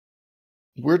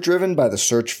We're driven by the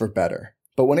search for better.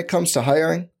 But when it comes to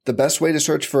hiring, the best way to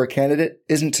search for a candidate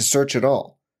isn't to search at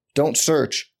all. Don't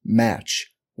search,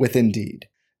 match with Indeed.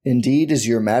 Indeed is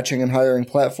your matching and hiring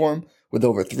platform with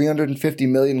over 350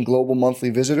 million global monthly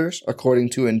visitors,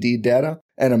 according to Indeed data,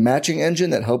 and a matching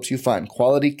engine that helps you find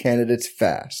quality candidates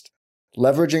fast.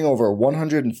 Leveraging over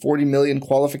 140 million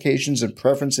qualifications and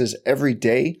preferences every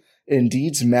day,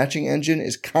 Indeed's matching engine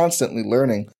is constantly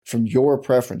learning from your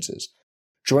preferences.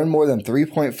 Join more than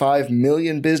 3.5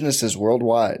 million businesses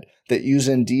worldwide that use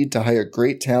Indeed to hire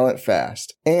great talent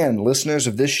fast. And listeners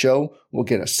of this show will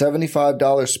get a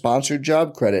 $75 sponsored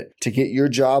job credit to get your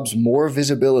jobs more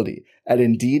visibility at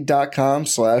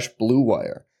Indeed.com/Blue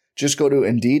Wire. Just go to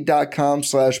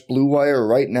Indeed.com/Blue Wire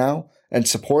right now and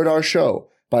support our show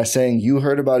by saying you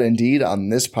heard about Indeed on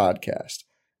this podcast.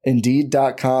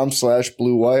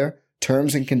 Indeed.com/Blue Wire.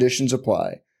 Terms and conditions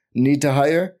apply. Need to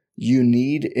hire? You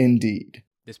need Indeed.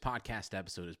 This podcast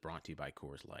episode is brought to you by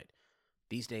Coors Light.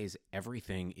 These days,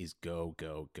 everything is go,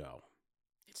 go, go.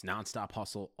 It's nonstop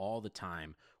hustle all the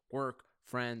time. Work,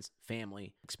 friends,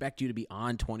 family, expect you to be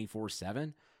on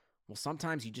 24/7. Well,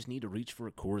 sometimes you just need to reach for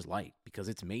a Coors Light because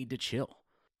it's made to chill.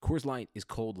 Coors Light is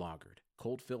cold lagered,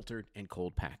 cold filtered, and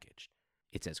cold packaged.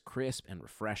 It's as crisp and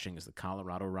refreshing as the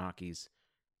Colorado Rockies.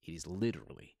 It is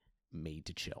literally made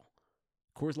to chill.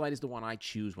 Coors Light is the one I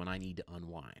choose when I need to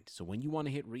unwind. So when you want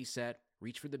to hit reset,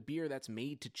 reach for the beer that's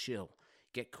made to chill.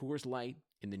 Get Coors Light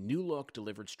in the new look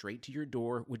delivered straight to your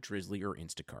door with Drizzly or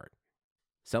Instacart.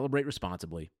 Celebrate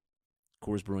responsibly.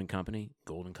 Coors Brewing Company,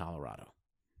 Golden, Colorado.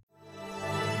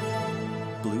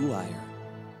 Blue Wire.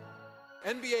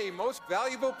 NBA Most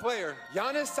Valuable Player,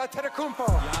 Giannis Antetokounmpo.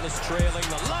 Giannis trailing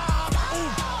the lob.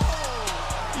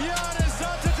 Giannis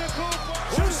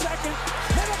Antetokounmpo. 2 seconds.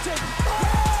 Middleton.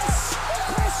 Yes!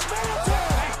 Chris Middleton.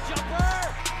 Nice jumper.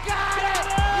 Got it.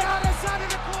 Giannis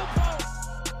Antetokounmpo.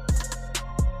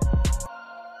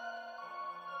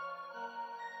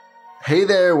 Hey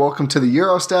there, welcome to the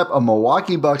Eurostep, a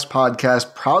Milwaukee Bucks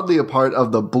podcast, proudly a part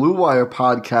of the Blue Wire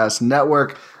Podcast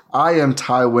Network. I am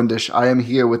Ty Windish. I am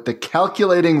here with the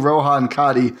calculating Rohan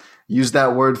Kadi. Use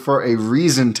that word for a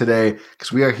reason today,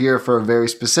 because we are here for a very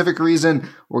specific reason.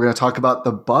 We're going to talk about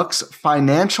the Bucks'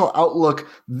 financial outlook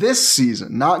this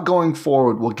season, not going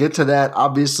forward. We'll get to that.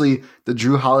 Obviously, the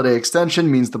Jrue Holiday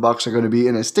extension means the Bucks are going to be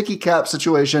in a sticky cap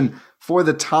situation for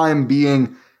the time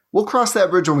being. We'll cross that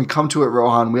bridge when we come to it,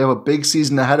 Rohan. We have a big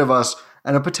season ahead of us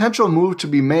and a potential move to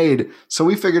be made. So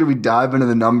we figured we'd dive into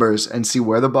the numbers and see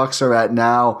where the Bucks are at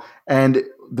now. And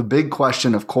the big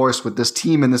question, of course, with this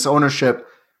team and this ownership,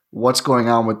 what's going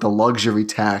on with the luxury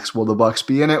tax? Will the Bucks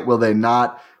be in it? Will they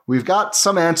not? We've got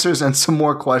some answers and some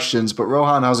more questions, but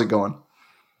Rohan, how's it going?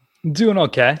 Doing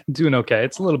okay.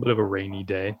 It's a little bit of a rainy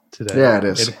day today. Yeah, it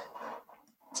is.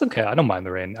 It's okay. I don't mind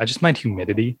the rain. I just mind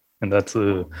humidity, and that's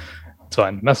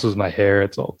fine. It messes with my hair.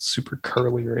 It's all super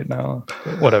curly right now.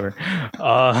 Whatever.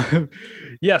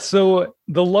 Yeah, so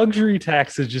the luxury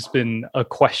tax has just been a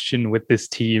question with this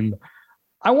team.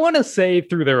 I want to say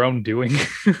through their own doing.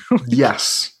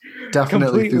 Yes,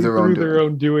 definitely through their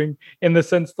own doing. In the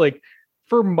sense, like,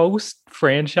 for most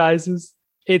franchises,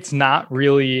 it's not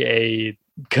really a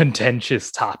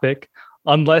contentious topic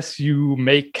unless you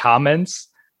make comments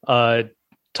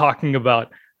talking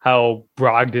about how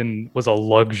Brogdon was a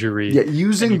luxury. Yeah,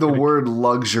 using the word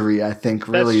luxury, I think,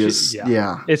 really is.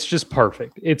 Yeah. It's just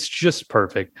perfect.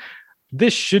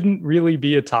 This shouldn't really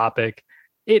be a topic.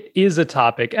 It is a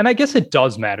topic. And I guess it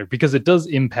does matter because it does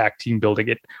impact team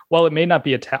building. While it may not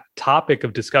be a topic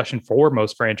of discussion for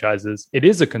most franchises, it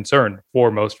is a concern for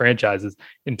most franchises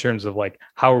in terms of, like,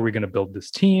 how are we going to build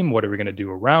this team? What are we going to do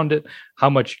around it?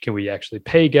 How much can we actually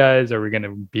pay guys? Are we going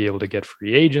to be able to get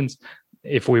free agents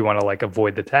if we want to, like,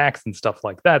 avoid the tax and stuff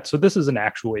like that? So this is an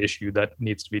actual issue that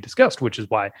needs to be discussed, which is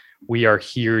why we are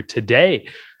here today.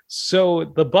 So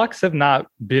the Bucks have not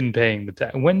been paying the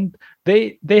tax. When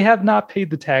they have not paid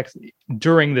the tax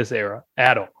during this era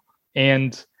at all.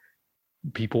 And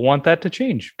people want that to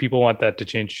change. People want that to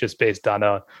change just based on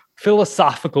a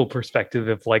philosophical perspective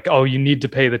of, like, oh, you need to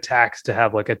pay the tax to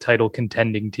have, like, a title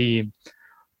contending team.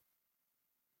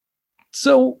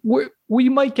 So we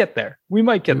might get there.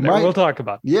 We'll talk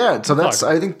about it. Yeah, so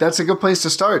I think that's a good place to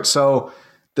start. So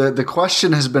the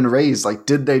question has been raised, like,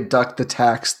 did they duck the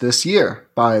tax this year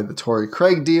by the Torrey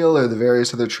Craig deal or the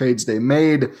various other trades they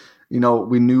made? You know,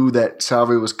 we knew that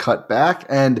salary was cut back,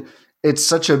 and it's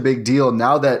such a big deal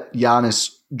now that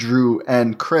Giannis, Jrue,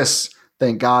 and Chris,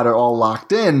 thank God, are all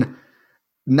locked in.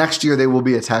 Next year, they will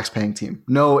be a tax-paying team.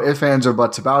 No ifs, ands, or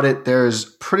buts about it. There's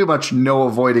pretty much no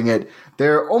avoiding it.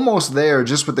 They're almost there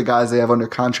just with the guys they have under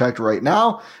contract right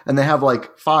now, and they have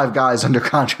like 5 guys under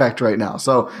contract right now.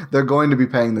 So they're going to be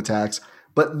paying the tax.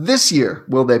 But this year,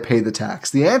 will they pay the tax?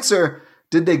 The answer,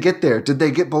 did they get there? Did they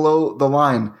get below the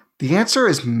line? The answer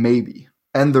is maybe.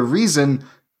 And the reason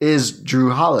is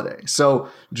Drew Holiday. So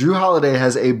Drew Holiday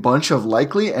has a bunch of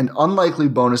likely and unlikely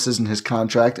bonuses in his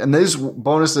contract, and those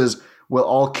bonuses will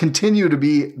all continue to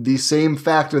be the same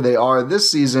factor they are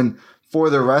this season for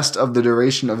the rest of the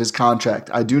duration of his contract.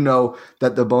 I do know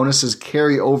that the bonuses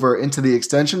carry over into the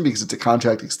extension because it's a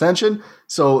contract extension.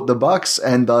 So the Bucks,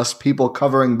 and thus people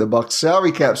covering the Bucks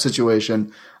salary cap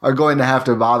situation, are going to have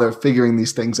to bother figuring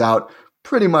these things out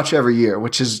pretty much every year,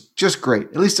 which is just great.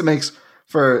 At least it makes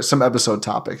for some episode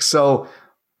topics. So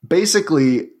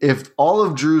basically, if all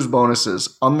of Drew's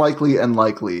bonuses, unlikely and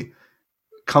likely,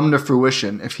 come to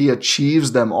fruition, if he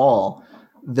achieves them all,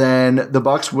 then the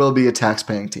Bucks will be a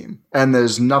tax-paying team, and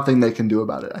there's nothing they can do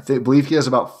about it. I believe he has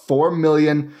about $4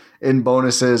 million in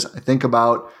bonuses. I think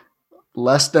about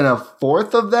less than a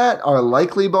fourth of that are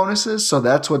likely bonuses, so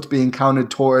that's what's being counted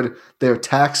toward their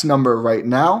tax number right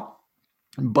now.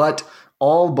 But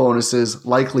all bonuses,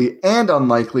 likely and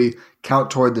unlikely,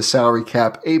 count toward the salary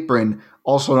cap apron,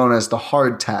 also known as the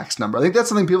hard tax number. I think that's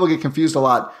something people get confused a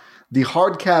lot. The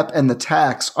hard cap and the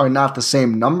tax are not the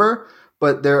same number,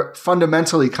 but they're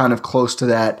fundamentally kind of close to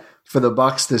that for the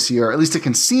Bucks this year. At least it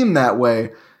can seem that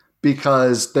way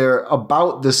because they're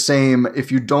about the same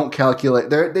if you don't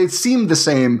calculate. They seem the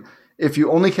same if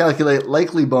you only calculate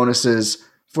likely bonuses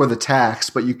for the tax,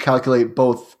 but you calculate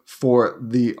both for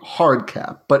the hard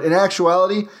cap. But in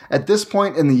actuality, at this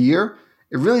point in the year,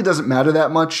 it really doesn't matter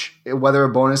that much whether a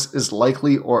bonus is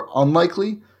likely or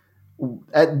unlikely.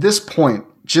 At this point,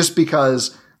 just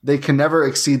because they can never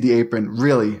exceed the apron,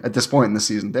 really, at this point in the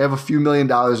season. They have a few $1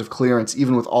 million of clearance,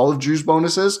 even with all of Drew's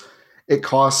bonuses. It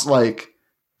costs like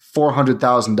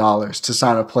 $400,000 to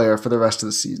sign a player for the rest of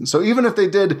the season. So even if they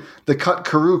did the cut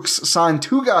Karuk's sign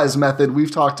 2 guys method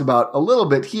we've talked about a little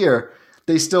bit here,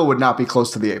 they still would not be close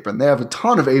to the apron. They have a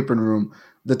ton of apron room.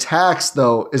 The tax,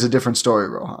 though, is a different story,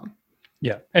 Rohan.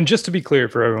 Yeah. And just to be clear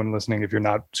for everyone listening, if you're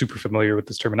not super familiar with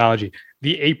this terminology,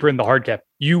 the apron, the hard cap,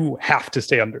 you have to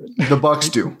stay under it. The Bucks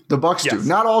do. The Bucks do.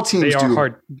 Not all teams do.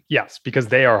 Hard, yes, because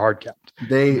they are hard capped.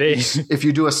 They if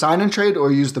you do a sign and trade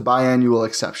or use the biannual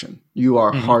exception, you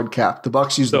are hard capped. The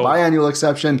Bucks use the biannual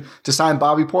exception to sign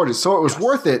Bobby Portis. So it was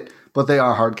worth it, but they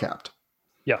are hard capped.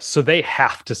 Yes. So they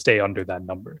have to stay under that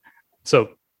number. So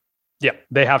yeah,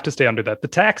 they have to stay under that. The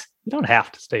tax, you don't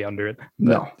have to stay under it.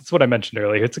 No. That's what I mentioned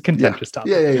earlier. It's a contentious topic.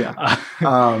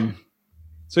 Yeah.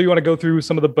 So you want to go through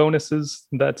some of the bonuses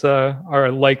that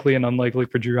are likely and unlikely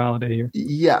for Drew Holiday here?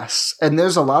 Yes. And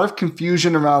there's a lot of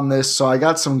confusion around this. So I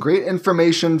got some great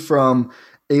information from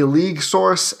a league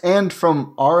source and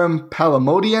from RM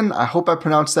Palamodian. I hope I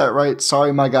pronounced that right.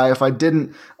 Sorry, my guy, if I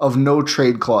didn't, of No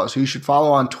Trade Clause, who you should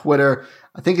follow on Twitter.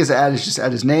 I think his ad is just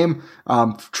at his name.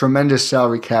 Tremendous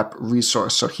salary cap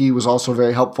resource. So he was also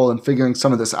very helpful in figuring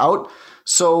some of this out.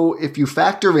 So if you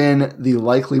factor in the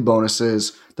likely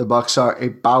bonuses, the Bucks are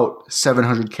about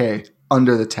 $700K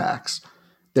under the tax.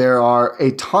 There are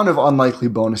a ton of unlikely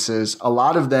bonuses. A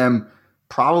lot of them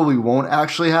probably won't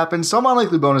actually happen. Some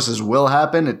unlikely bonuses will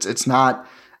happen. It's not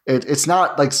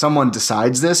like someone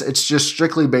decides this. It's just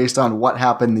strictly based on what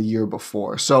happened the year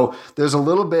before. So there's a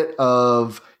little bit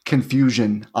of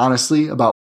confusion, honestly,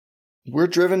 about. We're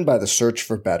driven by the search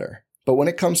for better. But when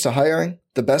it comes to hiring,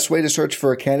 the best way to search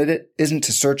for a candidate isn't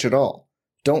to search at all.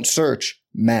 Don't search,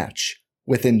 match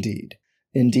with Indeed.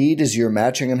 Indeed is your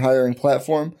matching and hiring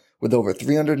platform with over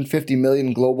 350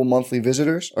 million global monthly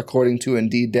visitors, according to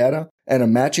Indeed data, and a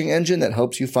matching engine that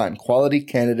helps you find quality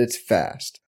candidates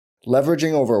fast.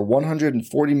 Leveraging over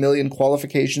 140 million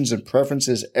qualifications and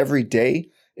preferences every day,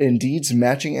 Indeed's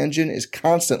matching engine is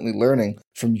constantly learning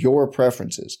from your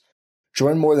preferences.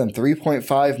 Join more than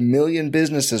 3.5 million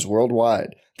businesses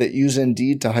worldwide that use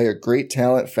Indeed to hire great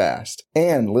talent fast.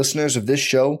 And listeners of this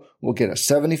show will get a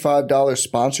 $75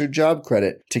 sponsored job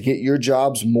credit to get your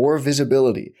jobs more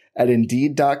visibility at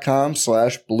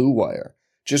Indeed.com/Blue Wire.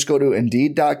 Just go to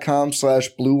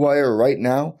Indeed.com/Blue Wire right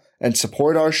now and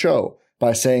support our show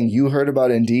by saying you heard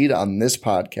about Indeed on this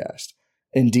podcast.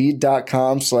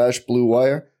 Indeed.com/Blue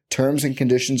Wire. Terms and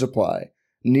conditions apply.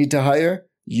 Need to hire?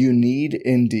 You need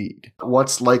Indeed.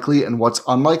 What's likely and what's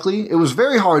unlikely? It was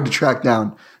very hard to track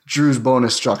down Drew's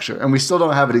bonus structure, and we still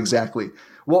don't have it exactly.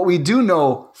 What we do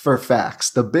know for facts,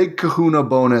 the big kahuna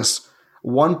bonus,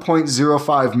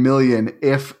 $1.05 million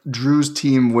if Drew's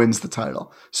team wins the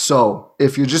title. So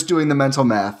if you're just doing the mental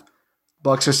math,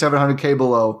 Bucks are $700K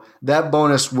below, that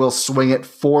bonus will swing it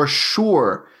for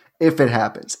sure if it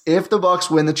happens. If the Bucks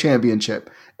win the championship,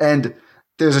 and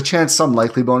there's a chance some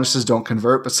likely bonuses don't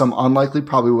convert, but some unlikely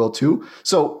probably will too.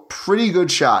 So pretty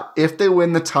good shot. If they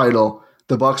win the title,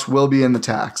 the Bucks will be in the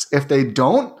tax. If they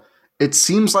don't, it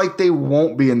seems like they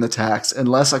won't be in the tax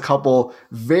unless a couple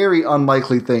very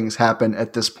unlikely things happen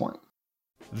at this point.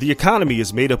 The economy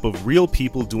is made up of real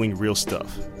people doing real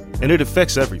stuff, and it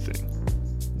affects everything.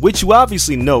 Which you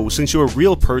obviously know since you're a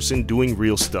real person doing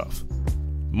real stuff.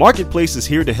 Marketplace is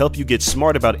here to help you get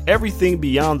smart about everything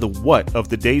beyond the what of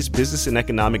the day's business and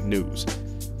economic news.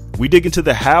 We dig into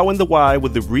the how and the why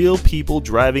with the real people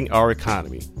driving our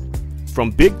economy.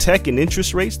 From big tech and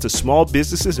interest rates to small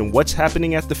businesses and what's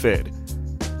happening at the Fed.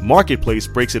 Marketplace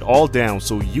breaks it all down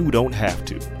so you don't have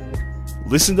to.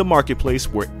 Listen to Marketplace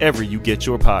wherever you get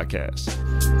your podcasts.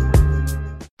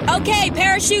 Okay,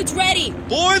 parachutes ready.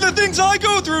 Boy, the things I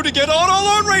go through to get auto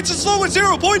loan rates as low as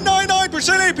 0.99%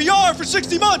 APR for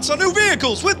 60 months on new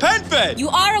vehicles with PenFed. You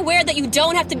are aware that you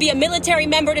don't have to be a military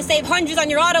member to save hundreds on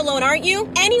your auto loan, aren't you?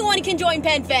 Anyone can join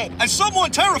PenFed. As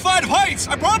someone terrified of heights,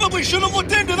 I probably should have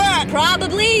looked into that.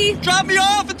 Probably. Drop me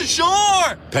off at the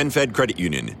shore. PenFed Credit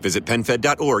Union. Visit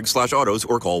PenFed.org/autos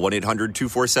or call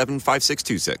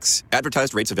 1-800-247-5626.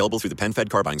 Advertised rates available through the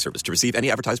PenFed car buying service. To receive any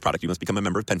advertised product, you must become a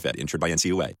member of PenFed, insured by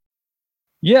NCUA.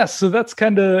 Yeah, so it's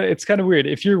kind of weird.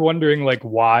 If you're wondering like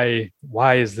why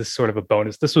is this sort of a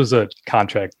bonus? This was a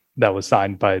contract that was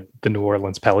signed by the New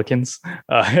Orleans Pelicans,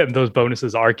 and those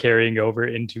bonuses are carrying over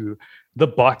into the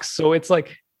Bucks. So it's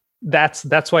like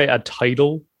that's why a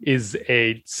title is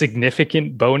a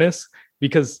significant bonus,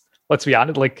 because let's be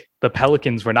honest, like the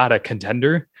Pelicans were not a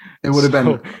contender. It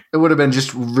would have been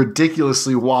just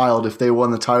ridiculously wild if they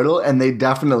won the title, and they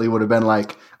definitely would have been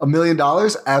like $1 million.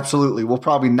 Absolutely. We'll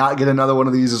probably not get another one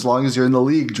of these as long as you're in the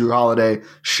league, Jrue Holiday.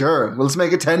 Sure. Well, let's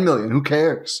make it 10 million. Who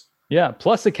cares? Yeah.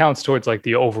 Plus it counts towards like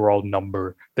the overall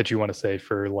number that you want to say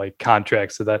for like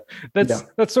contracts. So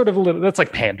that's sort of a little, that's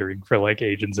like pandering for like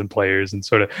agents and players and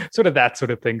sort of that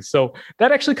sort of thing. So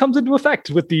that actually comes into effect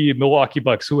with the Milwaukee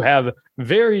Bucks, who have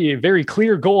very, very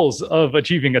clear goals of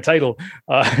achieving a title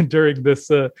during this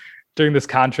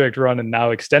contract run, and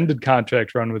now extended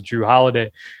contract run with Jrue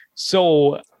Holiday.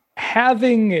 So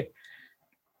having a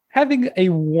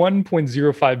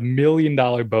 $1.05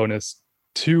 million bonus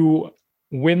to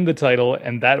win the title,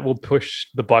 and that will push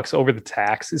the Bucks over the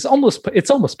tax, it's almost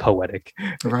poetic,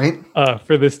 right?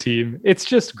 For this team, it's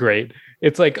just great.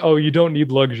 It's like, oh, you don't need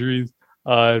luxuries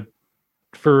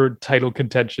for title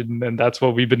contention, and that's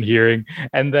what we've been hearing.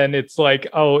 And then it's like,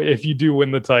 oh, if you do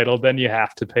win the title, then you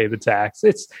have to pay the tax.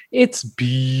 It's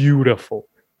beautiful.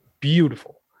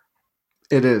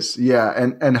 It is,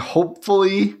 yeah, and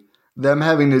hopefully them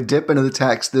having to dip into the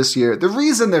tax this year. The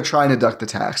reason they're trying to duck the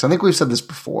tax, I think we've said this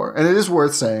before, and it is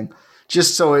worth saying,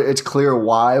 just so it's clear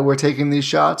why we're taking these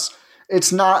shots.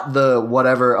 It's not the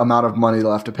whatever amount of money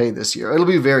they'll have to pay this year. It'll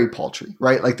be very paltry,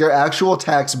 right? Like their actual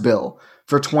tax bill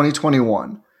for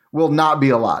 2021 will not be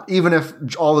a lot. Even if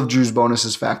all of Jrue's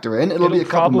bonuses factor in, it'll be a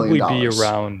couple $1 million. Probably be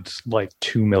around like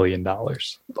 $2 million.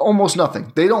 Almost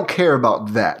nothing. They don't care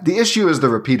about that. The issue is the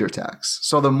repeater tax.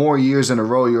 So the more years in a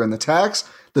row you're in the tax,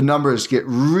 the numbers get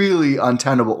really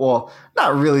untenable. Well,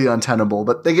 not really untenable,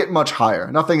 but they get much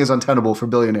higher. Nothing is untenable for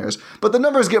billionaires, but the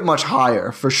numbers get much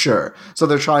higher for sure. So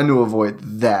they're trying to avoid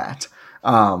that.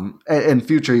 In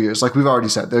future years, like we've already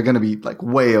said, they're going to be like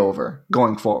way over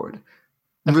going forward.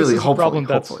 And really,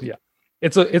 hopefully.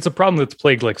 It's a problem that's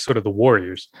plagued like sort of the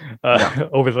Warriors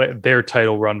over their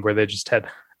title run, where they just had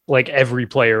like every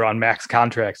player on max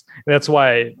contracts. And that's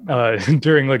why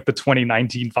during like the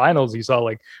 2019 finals, you saw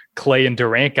like Clay and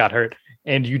Durant got hurt,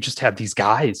 and you just had these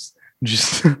guys,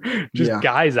 just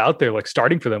guys out there like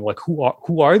starting for them. Like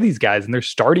who are these guys? And they're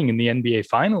starting in the NBA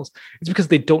finals. It's because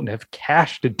they don't have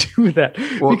cash to do that,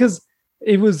 because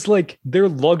it was like their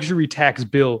luxury tax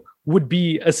bill would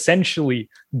be essentially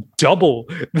double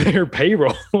their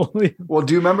payroll. Well,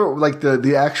 do you remember like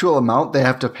the actual amount they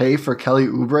have to pay for Kelly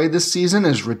Oubre this season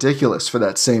is ridiculous for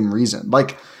that same reason.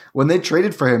 Like when they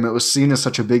traded for him, it was seen as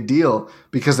such a big deal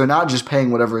because they're not just paying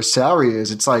whatever his salary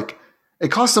is. It's like it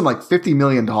cost them like $50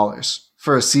 million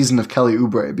for a season of Kelly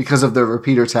Oubre because of the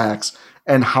repeater tax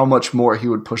and how much more he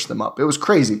would push them up. It was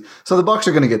crazy. So the Bucks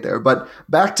are going to get there. But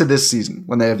back to this season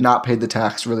when they have not paid the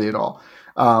tax really at all.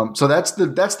 So that's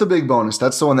the big bonus.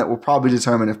 That's the one that will probably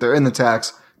determine if they're in the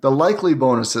tax. The likely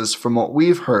bonuses, from what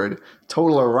we've heard,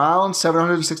 total around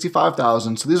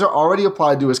 $765,000. So these are already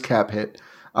applied to his cap hit.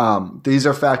 These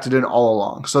are factored in all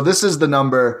along. So this is the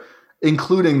number,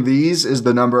 including these, is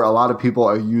the number a lot of people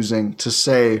are using to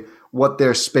say what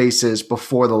their space is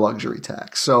before the luxury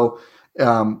tax. So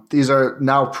These are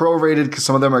now prorated because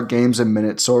some of them are games and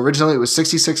minutes. So originally it was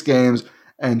 66 games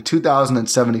and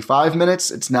 2,075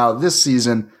 minutes. It's now this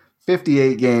season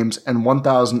 58 games and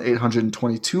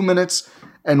 1,822 minutes.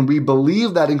 And we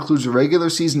believe that includes regular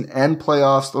season and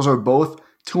playoffs. Those are both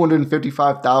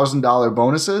 $255,000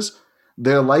 bonuses.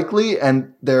 They're likely,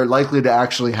 and they're likely to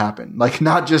actually happen. Like,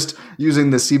 not just using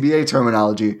the CBA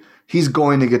terminology. He's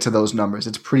going to get to those numbers.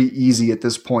 It's pretty easy at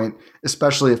this point,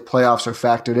 especially if playoffs are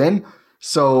factored in.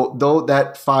 So though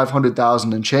that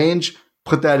 500,000 and change,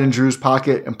 put that in Drew's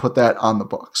pocket and put that on the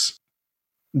books.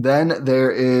 Then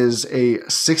there is a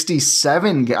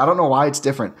 67 game. I don't know why it's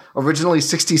different. Originally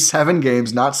 67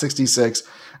 games, not 66,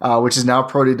 which is now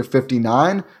prorated to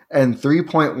 59, and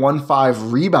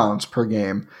 3.15 rebounds per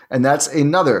game. And that's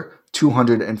another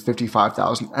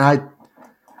 255,000. And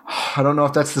I don't know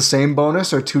if that's the same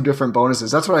bonus or two different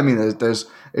bonuses. That's what I mean.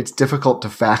 It's difficult to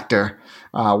factor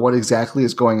what exactly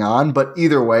is going on. But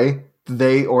either way,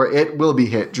 they or it will be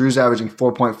hit. Drew's averaging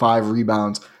 4.5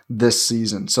 rebounds this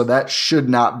season. So that should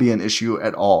not be an issue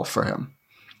at all for him.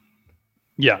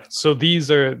 Yeah. So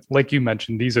these are, like you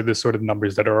mentioned, these are the sort of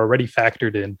numbers that are already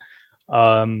factored in.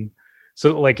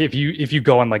 So like if you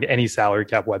go on like any salary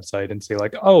cap website and say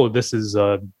like, oh, this is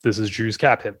Drew's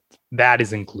cap hit, that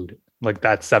is included. Like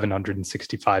that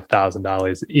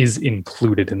 $765,000 is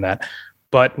included in that.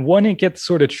 But when it gets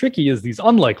sort of tricky is these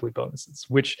unlikely bonuses,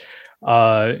 which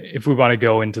if we want to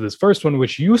go into this first one,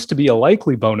 which used to be a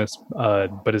likely bonus,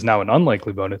 but is now an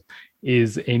unlikely bonus,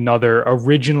 is another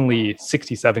originally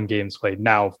 67 games played,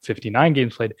 now 59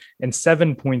 games played, and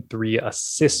 7.3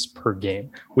 assists per game,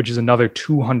 which is another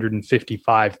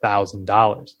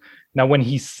 $255,000. Now, when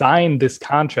he signed this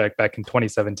contract back in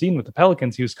 2017 with the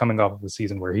Pelicans, he was coming off of a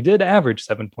season where he did average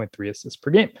 7.3 assists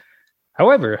per game.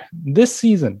 However, this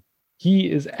season,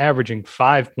 he is averaging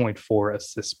 5.4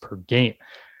 assists per game.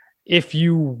 If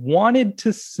you wanted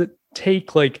to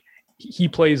take, like, he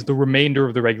plays the remainder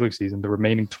of the regular season, the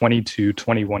remaining 22,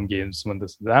 21 games when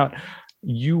this is out,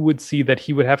 you would see that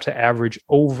he would have to average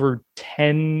over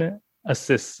 10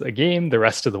 assists a game the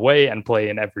rest of the way and play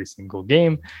in every single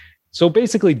game. So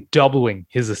basically doubling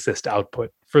his assist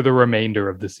output for the remainder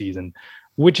of the season,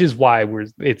 which is why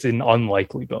it's an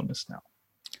unlikely bonus now.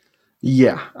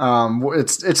 Yeah,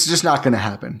 it's just not going to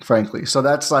happen, frankly. So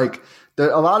that's like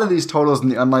a lot of these totals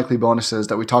and the unlikely bonuses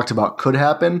that we talked about could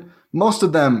happen. Most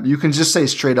of them, you can just say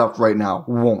straight up right now,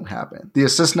 won't happen. The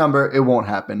assist number, it won't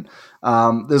happen.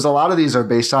 There's a lot of these are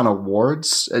based on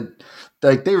awards.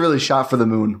 Like they really shot for the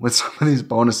moon with some of these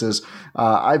bonuses.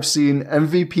 I've seen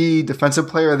MVP, Defensive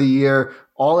Player of the Year,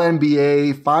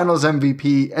 All-NBA, Finals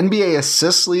MVP, NBA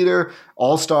Assist Leader,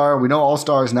 All-Star. We know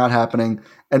All-Star is not happening.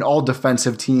 And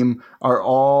All-Defensive Team are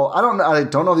all. I don't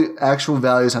know the actual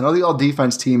values. I know the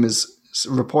All-Defense Team is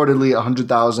reportedly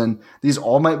 100,000. These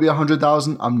all might be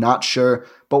 100,000. I'm not sure,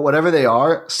 but whatever they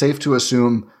are, safe to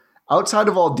assume outside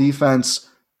of All Defense,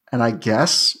 and I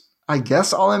guess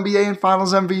All NBA and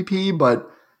Finals MVP, but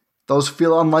those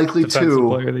feel unlikely Defensive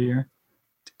Player of the Year.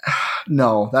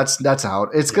 No, that's out.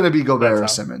 It's going to be Gobert or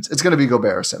Simmons. It's going to be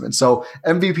Gobert or Simmons. So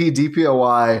MVP,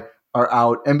 DPOY are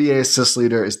out. NBA Assist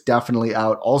Leader is definitely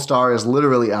out. All-Star is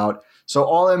literally out. So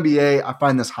All-NBA, I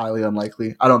find this highly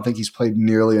unlikely. I don't think he's played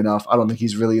nearly enough. I don't think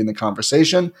he's really in the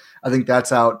conversation. I think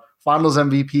that's out. Finals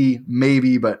MVP,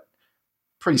 maybe, but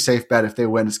pretty safe bet if they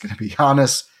win, it's going to be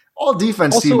Giannis.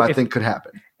 All-Defense also, team, I think, could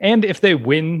happen. And if they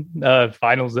win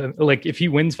finals, like if he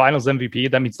wins Finals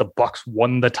MVP, that means the Bucks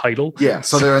won the title. Yeah,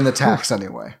 so they're in the tax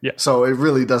anyway. Yeah. So it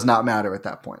really does not matter at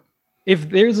that point.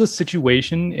 If there's a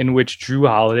situation in which Drew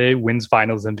Holiday wins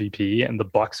Finals MVP and the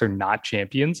Bucks are not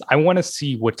champions, I want to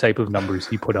see what type of numbers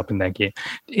he put up in that game.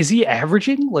 Is he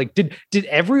averaging like did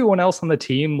everyone else on the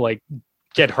team like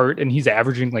get hurt and he's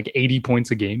averaging like 80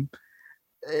 points a game?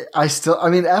 After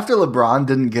LeBron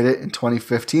didn't get it in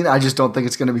 2015, I just don't think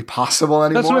it's going to be possible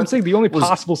anymore. That's what I'm saying. The only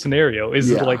possible scenario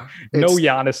is like no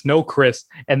Giannis, no Chris,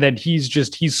 and then he's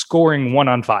scoring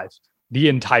 1-on-5 the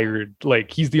entire,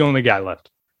 like he's the only guy left.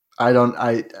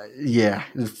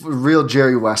 Real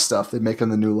Jerry West stuff. They make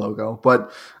him the new logo.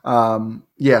 But so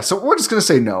we're just going to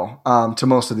say no to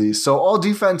most of these. So All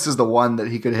Defense is the one that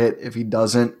he could hit if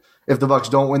the Bucks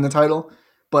don't win the title.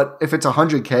 But if it's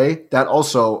 100K, that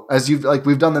also,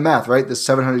 we've done the math, right? The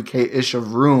 700K-ish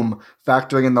of room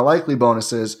factoring in the likely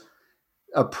bonuses,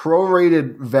 a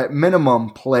prorated vet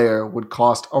minimum player would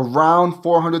cost around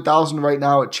 $400,000 right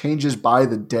now. It changes by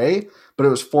the day, but it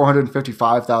was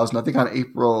 $455,000, I think, on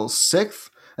April 6th,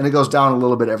 and it goes down a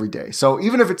little bit every day. So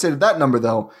even if it's at that number,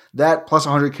 though, that plus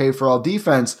 100K for All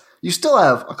Defense, you still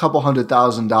have a couple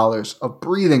 $100,000 of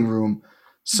breathing room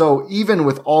So even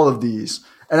with all of these,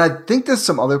 and I think there's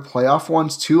some other playoff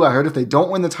ones too. I heard if they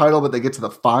don't win the title, but they get to the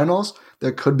finals,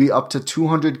 there could be up to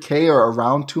 200K or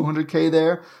around 200K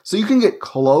there. So you can get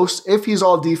close if he's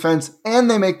all defense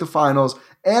and they make the finals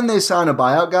and they sign a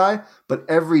buyout guy. But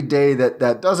every day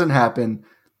that doesn't happen,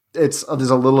 there's a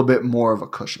little bit more of a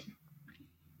cushion.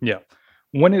 Yeah.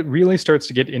 When it really starts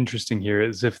to get interesting here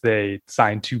is if they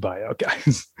sign 2 buyout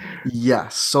guys.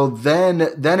 Yes. So then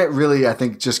it really, I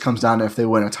think, just comes down to if they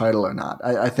win a title or not.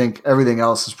 I think everything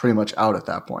else is pretty much out at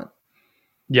that point.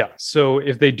 Yeah. So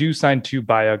if they do sign 2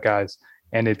 buyout guys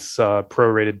and it's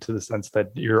prorated to the sense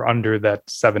that you're under that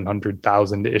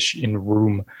 700,000-ish in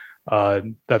room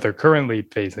that they're currently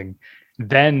facing,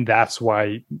 then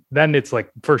it's like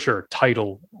for sure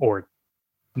title or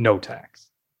no tax.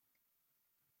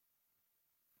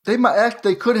 They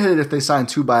could hit it if they sign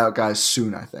 2 buyout guys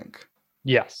soon, I think.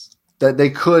 Yes. That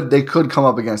they could come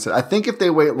up against it. I think if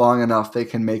they wait long enough, they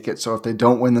can make it. So if they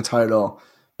don't win the title,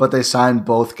 but they sign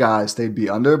both guys, they'd be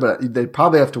under, but they'd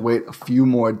probably have to wait a few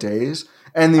more days.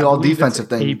 And the all defensive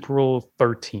thing. April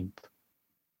 13th.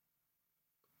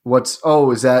 What's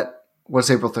April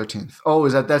 13th? Oh,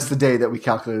 that's the day that we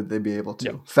calculated they'd be able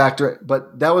to factor it.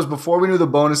 But that was before we knew the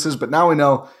bonuses, but now we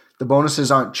know the bonuses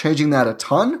aren't changing that a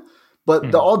ton.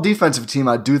 But the all defensive team,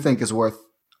 I do think is worth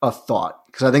a thought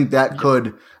because I think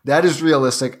that is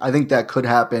realistic. I think that could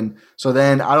happen. So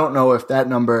then I don't know if that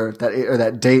number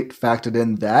that date factored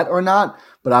in that or not,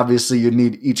 but obviously you'd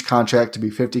need each contract to be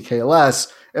 50K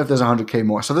less if there's 100K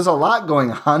more. So there's a lot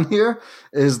going on here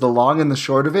is the long and the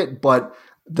short of it. But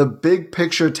the big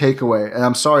picture takeaway, and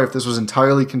I'm sorry if this was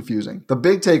entirely confusing, the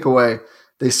big takeaway,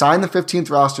 they sign the 15th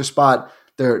roster spot.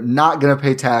 They're not going to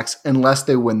pay tax unless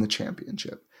they win the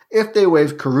championship. If they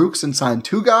waive Karuk's and sign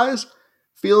 2 guys,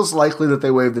 feels likely that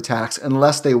they waive the tax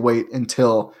unless they wait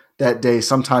until that day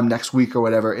sometime next week or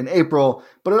whatever in April.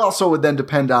 But it also would then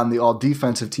depend on the all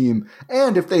defensive team.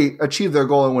 And if they achieve their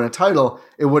goal and win a title,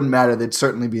 it wouldn't matter. They'd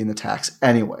certainly be in the tax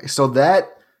anyway. So that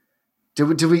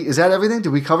is that everything?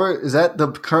 Did we cover? Is that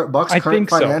the current Bucks current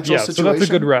financial situation? So that's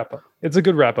a good wrap up. It's a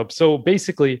good wrap up. So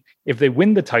basically, if they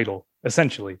win the title,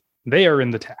 essentially, they are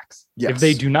in the tax. Yes. If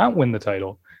they do not win the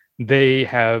title, they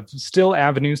have still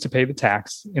avenues to pay the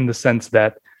tax in the sense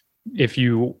that if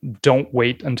you don't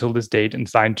wait until this date and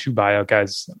sign 2 buyout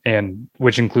guys, and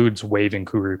which includes waiving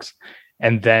Karuk's,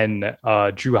 and then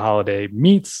Drew Holiday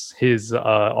meets his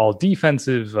all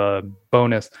defensive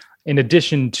bonus, in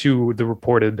addition to the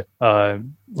reported,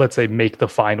 let's say, make the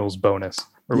finals bonus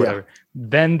or whatever,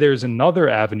 then there's another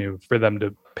avenue for them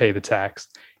to pay the tax.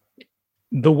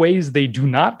 The ways they do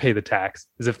not pay the tax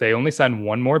is if they only sign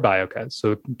 1 more buyout guy,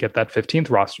 so get that 15th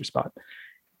roster spot,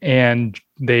 and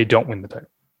they don't win the title.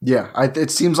 Yeah, it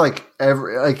seems like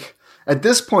at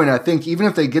this point, I think even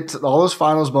if they get to all those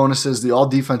finals bonuses, the all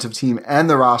defensive team, and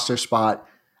the roster spot,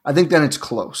 I think then it's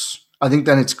close.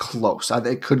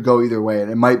 It could go either way,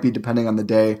 and it might be depending on the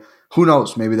day. Who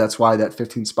knows? Maybe that's why that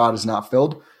 15th spot is not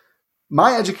filled.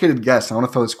 My educated guess, I want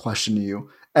to throw this question to you.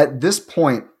 At this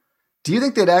point, do you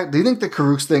think the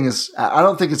Karuk's thing is, I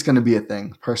don't think it's going to be a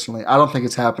thing, personally. I don't think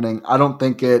it's happening. I don't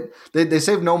think they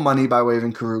save no money by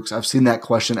waiving Karuk's. I've seen that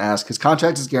question asked. His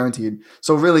contract is guaranteed.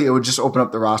 So really, it would just open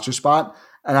up the roster spot.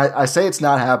 And I say it's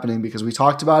not happening because we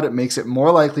talked about it makes it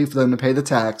more likely for them to pay the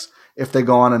tax if they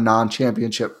go on a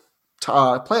non-championship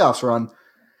playoffs run.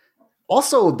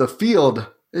 Also, the field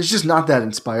is just not that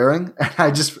inspiring.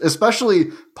 And especially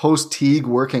post Teague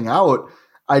working out,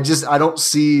 I don't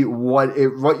see what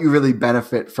you really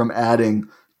benefit from adding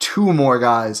 2 more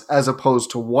guys as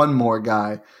opposed to 1 more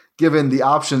guy, given the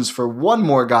options for 1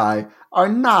 more guy are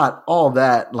not all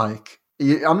that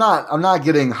I'm not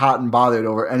getting hot and bothered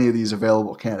over any of these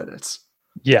available candidates.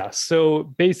 Yeah. So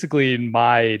basically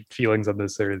my feelings on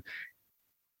this are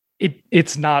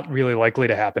it's not really likely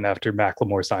to happen after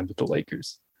McLemore signed with the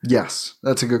Lakers. Yes,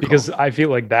 that's a good call. Because I feel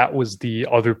like that was the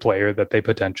other player that they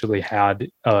potentially had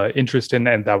interest in,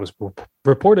 and that was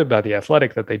reported by The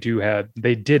Athletic that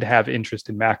they did have interest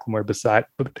in McLemore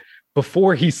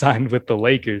before he signed with the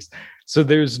Lakers. So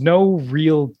there's no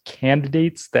real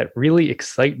candidates that really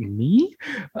excite me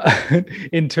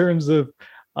in terms of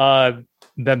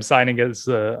them signing as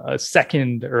a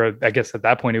second, or I guess at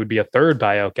that point it would be a third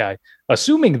buyout guy,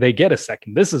 assuming they get a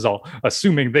second. This is all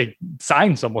assuming they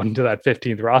sign someone to that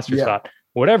 15th roster spot.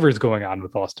 Whatever is going on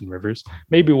with Austin Rivers,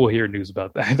 maybe we'll hear news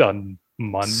about that on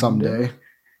Monday. Someday.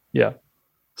 Yeah.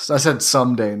 I said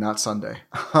someday, not Sunday.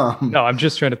 No, I'm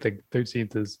just trying to think.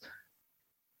 13th is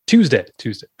Tuesday.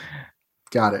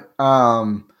 Got it.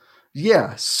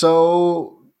 Yeah.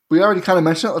 So we already kind of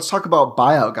mentioned it. Let's talk about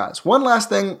buyout guys. One last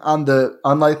thing on the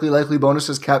unlikely, likely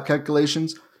bonuses cap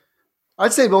calculations.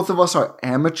 I'd say both of us are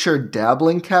amateur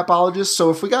dabbling capologists,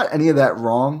 so if we got any of that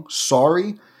wrong,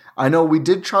 sorry. I know we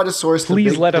did try to source the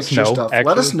big let us picture know. stuff. Actually,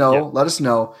 let us know. Let us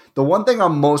know. The one thing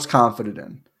I'm most confident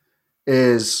in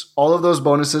is all of those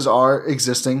bonuses are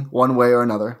existing one way or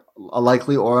another,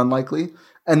 likely or unlikely.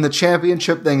 And the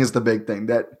championship thing is the big thing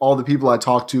that all the people I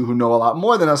talk to who know a lot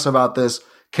more than us about this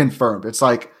confirmed. It's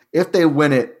like, if they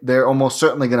win it, they're almost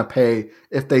certainly going to pay.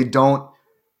 If they don't,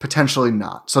 potentially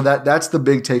not. So that's the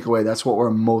big takeaway. That's what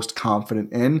we're most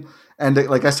confident in. And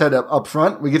like I said up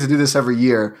front, we get to do this every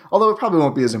year, although it probably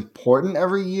won't be as important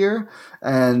every year.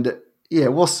 And yeah,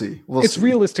 we'll see. It's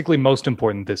realistically most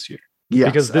important this year. Yes,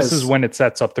 because this is when it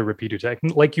sets up the repeater tax.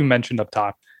 Like you mentioned up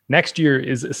top, next year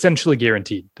is essentially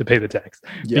guaranteed to pay the tax.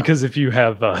 Yeah. Because if you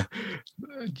have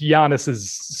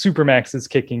Giannis's Supermax is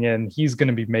kicking in, he's going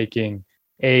to be making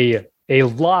a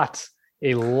lot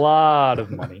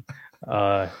of money.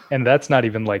 And that's not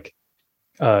even like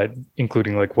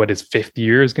including like what his fifth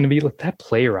year is going to be. Like that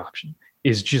player option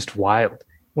is just wild.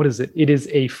 What is it? It is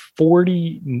a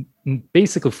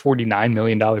basically $49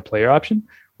 million player option,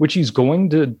 which he's going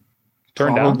to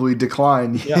probably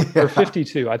decline. Yeah, or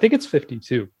 52. I think it's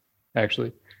 52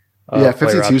 actually. Yeah,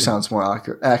 52 sounds more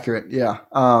accurate. Yeah.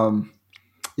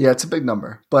 Yeah, it's a big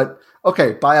number. But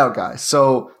okay, buyout guys.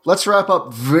 So let's wrap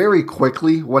up very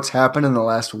quickly what's happened in the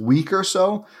last week or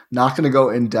so. Not going to go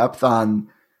in depth on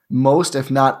most, if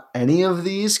not any of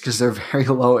these, because they're very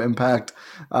low impact.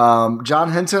 John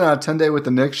Henson on a 10-day with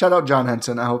the Knicks. Shout out John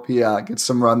Henson. I hope he gets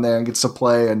some run there and gets to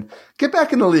play and get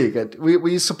back in the league.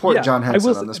 We support John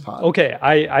Henson on this pod. Okay,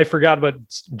 I forgot about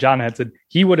John Henson.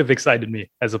 He would have excited me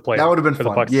as a player. That would have been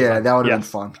fun. Yeah, that would have been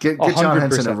fun. Get John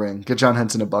Henson a ring. Get John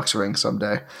Henson a Bucks ring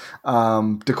someday.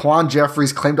 Daquan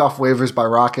Jeffries claimed off waivers by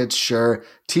Rockets. Sure.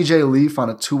 TJ Leaf on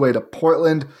a 2-way to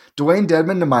Portland. Dwayne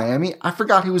Dedmon to Miami. I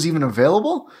forgot he was even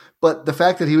available, but the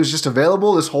fact that he was just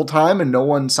available this whole time and no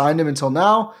one signed him until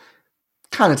now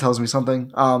kind of tells me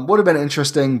something. Would have been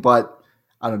interesting, but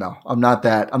I don't know. I'm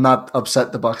not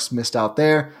upset the Bucks missed out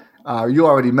there. You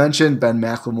already mentioned Ben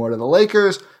McLemore to the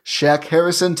Lakers, Shaq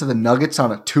Harrison to the Nuggets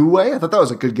on a 2-way. I thought that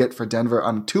was a good get for Denver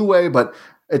on a 2-way, but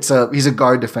he's a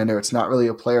guard defender. It's not really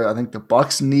a player I think the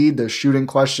Bucks need. Their shooting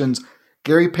questions.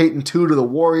 Gary Payton 2 to the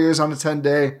Warriors on a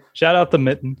 10-day. Shout out the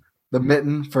Mitten. The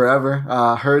Mitten forever.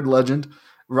 Herd legend.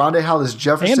 Rondae Hollis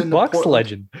Jefferson. And Bucks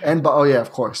legend. And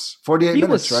of course. 48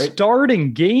 minutes, right?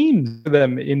 Starting games for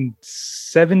them in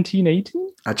 17, 18?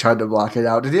 I tried to block it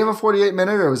out. Did he have a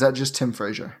 48-minute or was that just Tim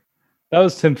Frazier? That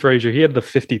was Tim Frazier. He had the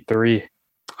 53.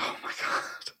 Oh my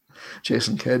God.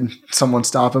 Jason Kidd. Someone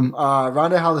stop him.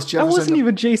 Rondae Hollis Jefferson. That wasn't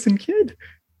even Jason Kidd.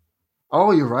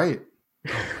 Oh, you're right.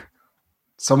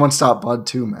 Someone stop Bud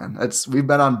too, man. We've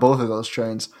been on both of those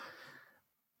trains.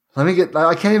 I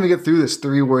can't even get through this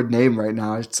 3-word name right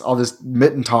now. It's all this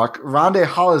Mitten talk. Rondae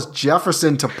Hollis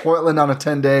Jefferson to Portland on a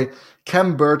 10-day.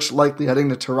 Kem Birch likely heading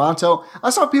to Toronto.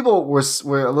 I saw people were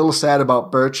a little sad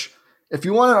about Birch. If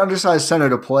you want an undersized center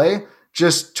to play,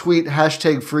 just tweet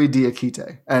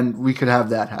 #FreeDiakite, and we could have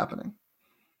that happening.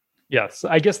 Yes.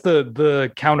 I guess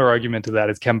the counter argument to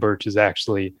that is Kem Birch is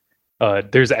actually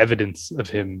there's evidence of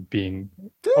him being.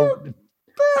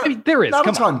 I mean, there is. Not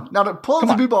a ton. Pull up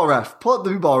the B-ball ref. Pull up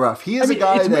the B-ball ref. He is a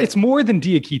guy it's more than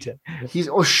Diakite. He's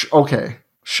okay.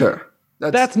 Sure.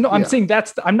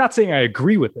 I'm not saying I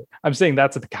agree with it. I'm saying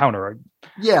that's the counter argument.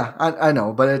 Yeah, I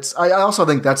know, but I also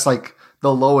think that's like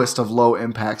the lowest of low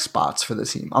impact spots for the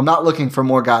team. I'm not looking for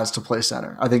more guys to play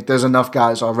center. I think there's enough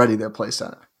guys already that play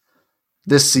center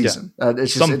this season. Yeah.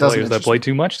 Some players that play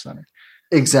too much center.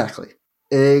 Exactly.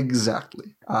 Kem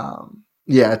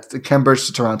Birch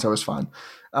to Toronto is fine.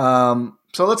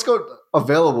 So let's go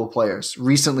available players,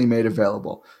 recently made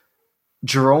available.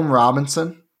 Jerome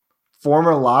Robinson,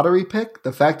 former lottery pick.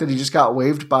 The fact that he just got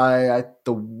waived by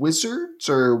the Wizards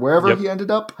or wherever he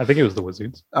ended up. I think it was the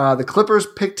Wizards. The Clippers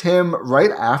picked him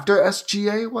right after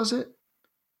SGA, was it?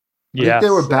 Yeah, they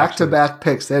were back-to-back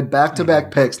picks. They had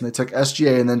back-to-back picks, and they took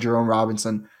SGA and then Jerome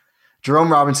Robinson.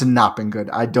 Jerome Robinson not been good.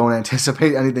 I don't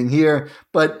anticipate anything here,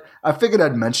 but I figured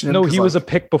I'd mention him. No, he was a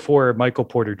pick before Michael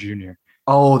Porter Jr.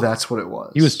 Oh, that's what it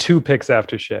was. He was 2 picks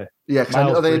after Shea. Yeah, because I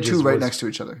know they had 2 right next to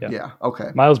each other. Yeah,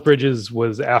 okay. Miles Bridges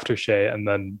was after Shea and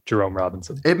then Jerome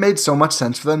Robinson. It made so much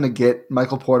sense for them to get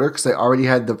Michael Porter because they already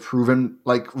had the proven,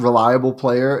 reliable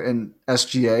player in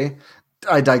SGA.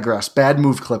 I digress. Bad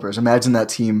move, Clippers. Imagine that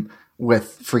team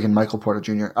with freaking Michael Porter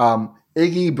Jr.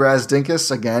 Iggy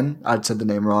Brazdinkas, again, I said the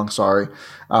name wrong, sorry.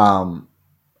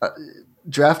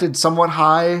 Drafted somewhat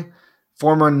high,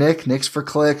 former Knicks for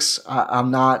clicks.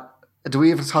 I'm not. Do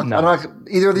we even talk? No.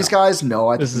 Either of these guys?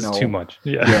 No, this is too much.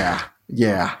 Yeah.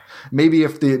 Yeah. Maybe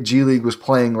if the G League was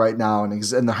playing right now and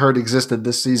the herd existed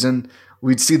this season,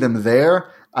 we'd see them there.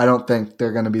 I don't think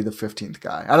they're going to be the 15th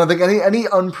guy. I don't think any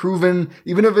unproven,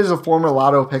 even if it's a former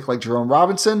lotto pick like Jerome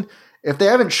Robinson, if they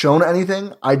haven't shown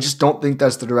anything, I just don't think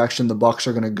that's the direction the Bucks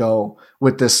are going to go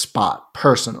with this spot,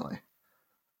 personally.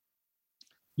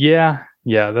 Yeah,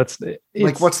 what's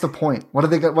the point? What are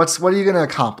they? What are you going to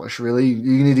accomplish? Really,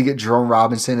 you need to get Jerome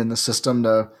Robinson in the system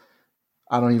to.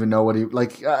 I don't even know what he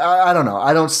like. I don't know.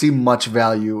 I don't see much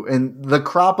value in the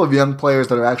crop of young players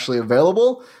that are actually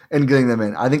available and getting them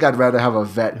in. I think I'd rather have a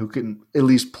vet who can at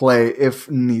least play if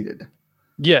needed.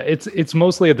 Yeah, it's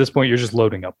mostly at this point you're just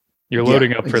loading up. You're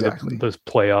loading up for those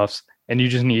playoffs, and you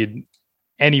just need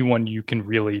anyone you can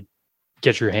really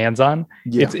get your hands on.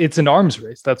 Yeah. It's an arms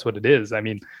race. That's what it is. I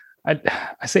mean,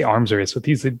 I say arms race with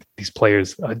these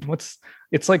players.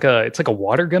 It's like a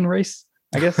water gun race,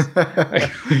 I guess.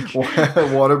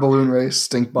 Water balloon race,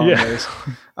 stink bomb race.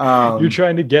 You're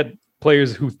trying to get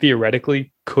players who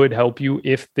theoretically could help you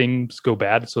if things go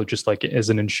bad. So just like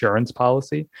as an insurance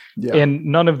policy. Yeah. And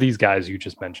none of these guys you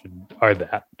just mentioned are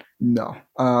that. No.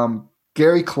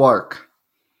 Gary Clark.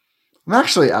 I'm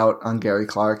actually out on Gary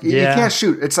Clark. He can't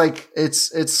shoot. It's like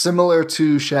it's similar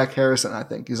to Shaq Harrison, I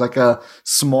think. He's like a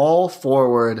small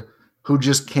forward who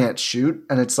just can't shoot.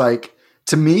 And it's like,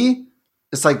 to me,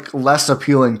 it's like less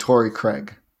appealing Torrey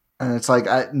Craig. And it's like,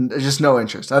 just no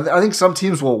interest. I think some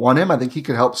teams will want him. I think he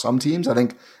could help some teams. I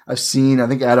think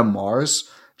Adam Mars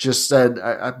just said,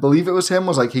 I believe it was him,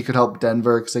 was like he could help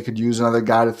Denver because they could use another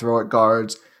guy to throw at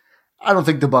guards. I don't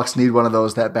think the Bucks need one of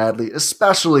those that badly,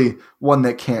 especially one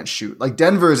that can't shoot. Like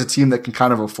Denver is a team that can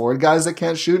kind of afford guys that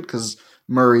can't shoot because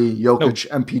Murray, Jokic,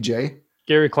 MPJ.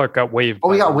 Gary Clark got waived.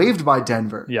 Oh, he got waived by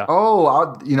Denver. Yeah.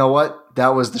 Oh, you know what? That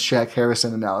was the Shaq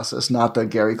Harrison analysis, not the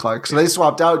Gary Clark. So they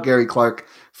swapped out Gary Clark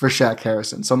for Shaq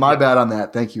Harrison. So my bad on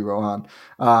that. Thank you, Rohan.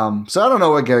 So I don't know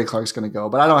where Gary Clark's going to go,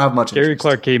 but I don't have much interest. Gary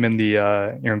Clark came in the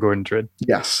Aaron Gordon trade.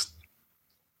 Yes.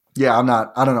 Yeah, I'm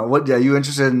not. I don't know. What? Yeah, you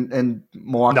interested in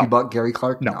Milwaukee Buck Gary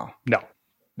Clark? No.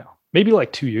 Maybe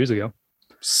like 2 years ago.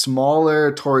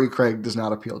 Smaller Torrey Craig does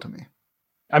not appeal to me.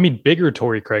 I mean, bigger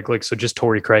Torrey Craig. So just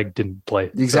Torrey Craig didn't play.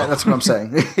 Exactly. So. That's what I'm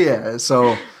saying. Yeah.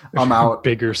 So I'm out.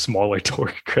 Bigger, smaller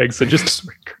Torrey Craig. So just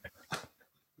Torrey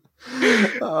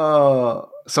Craig.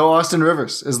 So Austin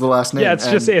Rivers is the last name. Yeah,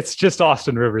 it's just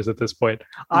Austin Rivers at this point.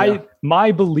 Yeah.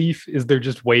 My belief is they're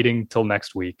just waiting till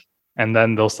next week, and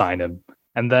then they'll sign him.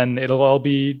 And then it'll all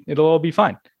be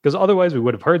fine. Because otherwise we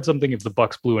would have heard something if the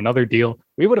Bucks blew another deal.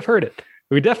 We would have heard it.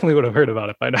 We definitely would have heard about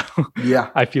it by now. Yeah.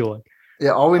 I feel like.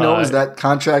 Yeah, all we know is that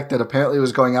contract that apparently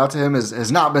was going out to him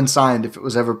has not been signed if it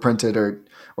was ever printed or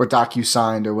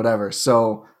docu-signed or whatever.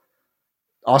 So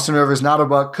Austin Rivers, not a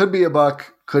Buck, could be a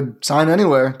Buck, could sign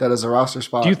anywhere that is a roster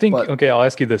spot. Do you think, I'll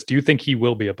ask you this. Do you think he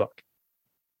will be a Buck?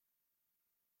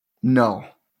 No.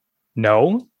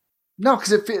 No? No,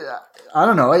 because I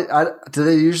don't know. Do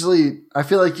they usually? I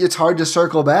feel like it's hard to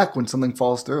circle back when something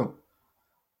falls through.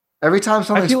 Every time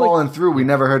something's fallen through, we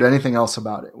never heard anything else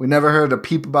about it. We never heard a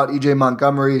peep about EJ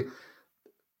Montgomery.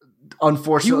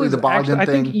 Unfortunately, the Bogdan thing. I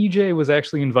think EJ was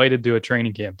actually invited to a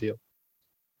training camp deal.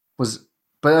 But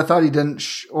I thought he didn't.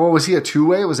 Or was he a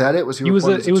two-way? Was that it? It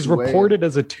was reported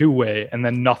as a two-way, and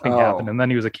then nothing happened, and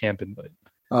then he was a camp invite.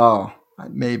 Oh,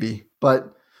 maybe.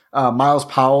 But Miles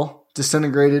Powell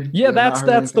disintegrated. Yeah,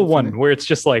 that's the one where it's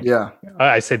just like,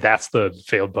 I say that's the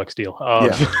failed Bucks deal.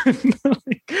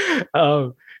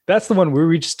 That's the one where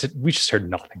we just heard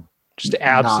nothing, just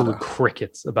absolute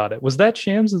crickets about it. Was that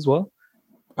Shams as well?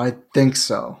 I think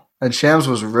so. And Shams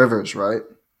was Rivers, right?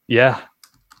 Yeah.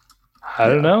 I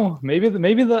don't know. Maybe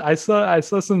I saw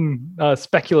some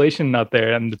speculation out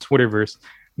there in the Twitterverse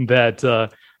that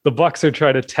the Bucks are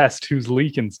trying to test who's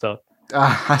leaking stuff.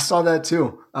 I saw that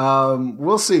too.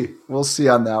 We'll see. We'll see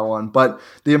on that one. But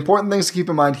the important things to keep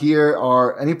in mind here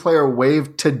are any player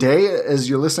waived today, as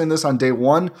you're listening to this on day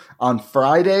one, on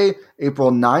Friday,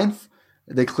 April 9th.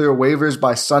 They clear waivers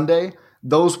by Sunday.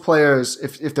 Those players,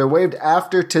 if they're waived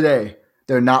after today,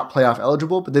 they're not playoff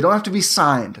eligible, but they don't have to be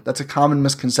signed. That's a common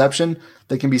misconception.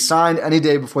 They can be signed any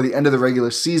day before the end of the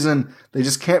regular season. They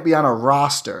just can't be on a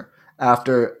roster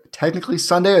after technically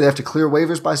Sunday, or they have to clear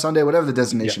waivers by Sunday, whatever the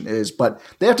designation is, but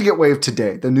they have to get waived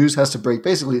today. The news has to break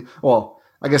basically. Well,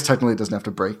 I guess technically it doesn't have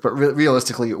to break, but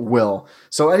realistically it will.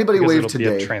 So anybody waived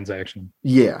today. Be a transaction.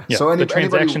 Yeah. So the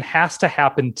transaction has to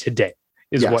happen today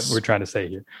is what we're trying to say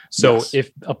here. So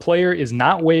if a player is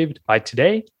not waived by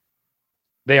today,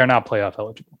 they are not playoff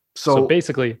eligible. So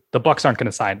basically the Bucks aren't going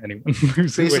to sign anyone.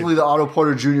 Basically the Otto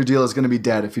Porter Jr. deal is going to be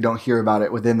dead if you don't hear about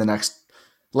it within the next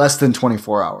less than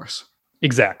 24 hours.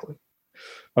 Exactly.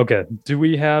 Okay. Do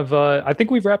we have? I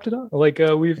think we've wrapped it up. Like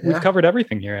we've covered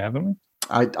everything here, haven't we?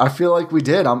 I feel like we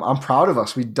did. I'm proud of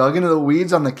us. We dug into the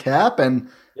weeds on the cap, and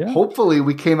hopefully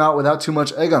we came out without too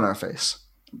much egg on our face.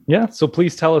 Yeah. So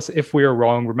please tell us if we are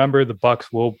wrong. Remember, the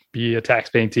Bucks will be a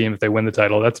tax-paying team if they win the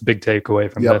title. That's a big takeaway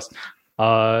from this.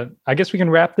 I guess we can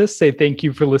wrap this. Say thank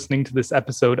you for listening to this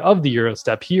episode of the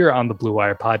Eurostep here on the Blue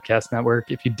Wire Podcast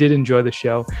Network. If you did enjoy the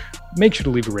show, make sure to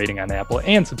leave a rating on Apple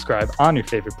and subscribe on your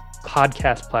favorite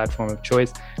podcast platform of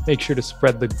choice. Make sure to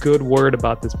spread the good word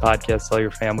about this podcast. Tell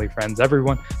your family, friends,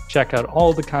 everyone. Check out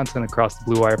all the content across the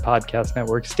Blue Wire Podcast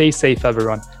Network. Stay safe,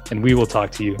 everyone, and we will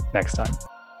talk to you next time.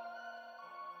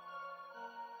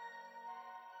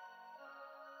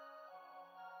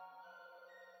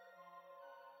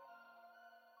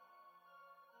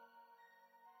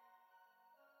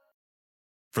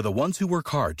 For the ones who work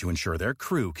hard to ensure their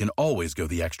crew can always go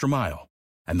the extra mile,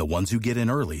 and the ones who get in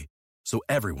early so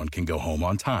everyone can go home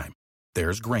on time,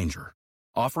 there's Grainger,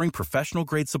 offering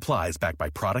professional-grade supplies backed by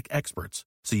product experts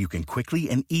so you can quickly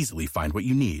and easily find what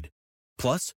you need.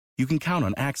 Plus, you can count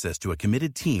on access to a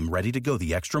committed team ready to go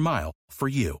the extra mile for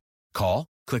you. Call,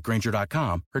 click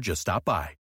Grainger.com, or just stop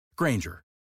by. Grainger,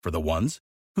 for the ones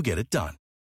who get it done.